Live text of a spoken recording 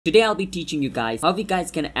Today I'll be teaching you guys how you guys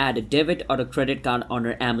can add a debit or a credit card on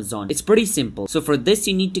your Amazon. It's pretty simple. So for this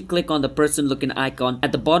you need to click on the person looking icon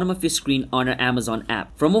at the bottom of your screen on your Amazon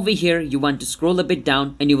app. From over here you want to scroll a bit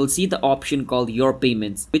down and you will see the option called your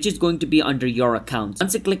payments, which is going to be under your account.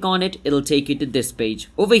 Once you click on it, it'll take you to this page.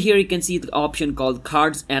 Over here you can see the option called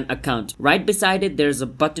cards and account. Right beside it there's a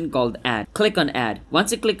button called add. Click on add.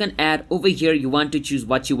 Once you click on add, over here you want to choose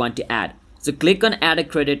what you want to add. So click on add a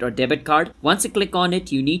credit or debit card. Once you click on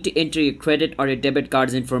it, you need to enter your credit or your debit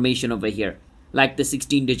card's information over here, like the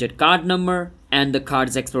 16-digit card number and the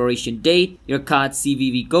card's expiration date, your card's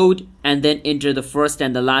CVV code, and then enter the first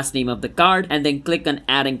and the last name of the card and then click on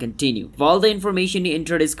add and continue. If all the information you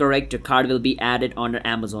entered is correct, your card will be added on your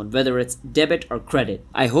Amazon, whether it's debit or credit.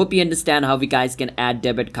 I hope you understand how you guys can add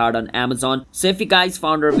debit card on Amazon. So if you guys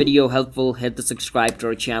found our video helpful, hit the subscribe to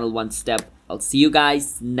our channel one step. I'll see you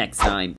guys next time.